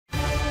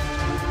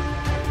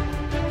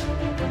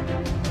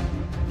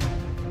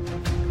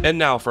And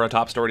now for our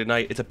top story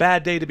tonight. It's a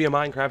bad day to be a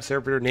Minecraft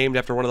server named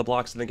after one of the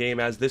blocks in the game,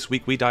 as this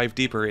week we dive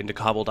deeper into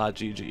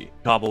Cobble.gg.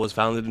 Cobble was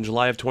founded in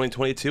July of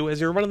 2022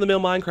 as your run-of-the-mill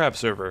Minecraft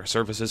server,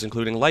 services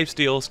including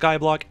Lifesteal,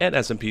 Skyblock, and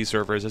SMP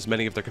servers as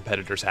many of their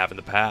competitors have in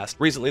the past.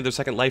 Recently, their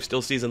second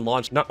Lifesteal season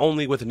launched not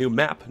only with a new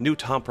map, new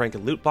top rank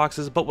and loot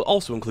boxes, but will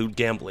also include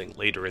gambling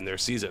later in their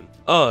season.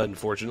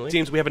 Unfortunately, it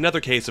seems we have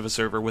another case of a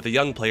server with a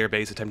young player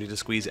base attempting to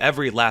squeeze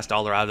every last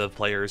dollar out of the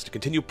players to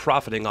continue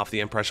profiting off the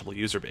impressionable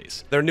user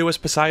base. Their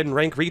newest Poseidon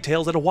rank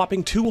retails at a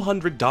whopping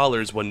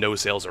 $200 when no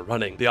sales are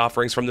running. The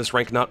offerings from this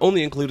rank not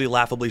only include a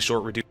laughably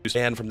short reduced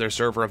ban from their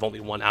server of only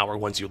 1 hour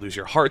once you lose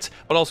your hearts,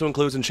 but also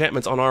includes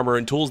enchantments on armor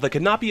and tools that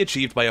cannot be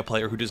achieved by a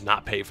player who does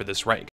not pay for this rank.